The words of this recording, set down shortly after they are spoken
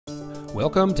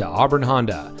Welcome to Auburn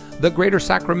Honda, the Greater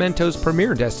Sacramento's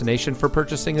premier destination for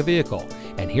purchasing a vehicle.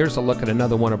 And here's a look at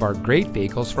another one of our great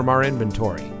vehicles from our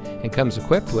inventory. And comes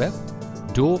equipped with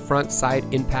dual front side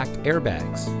impact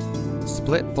airbags,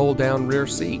 split fold-down rear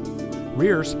seat,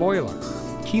 rear spoiler,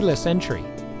 keyless entry,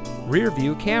 rear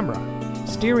view camera,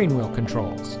 steering wheel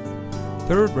controls,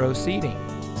 third row seating,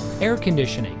 air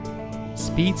conditioning,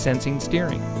 speed sensing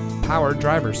steering, power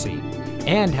driver's seat,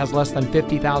 and has less than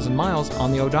 50,000 miles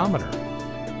on the odometer.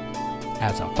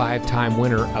 As a 5-time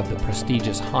winner of the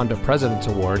prestigious Honda President's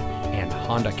Award and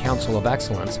Honda Council of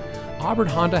Excellence, Auburn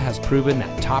Honda has proven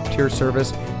that top-tier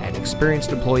service and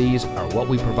experienced employees are what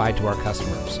we provide to our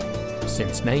customers.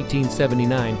 Since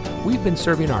 1979, we've been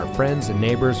serving our friends and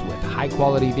neighbors with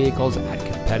high-quality vehicles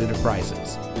at competitive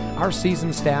prices. Our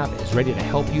seasoned staff is ready to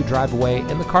help you drive away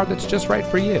in the car that's just right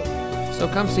for you. So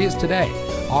come see us today.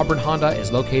 Auburn Honda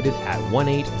is located at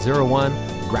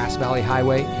 1801 Grass Valley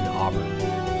Highway in Auburn.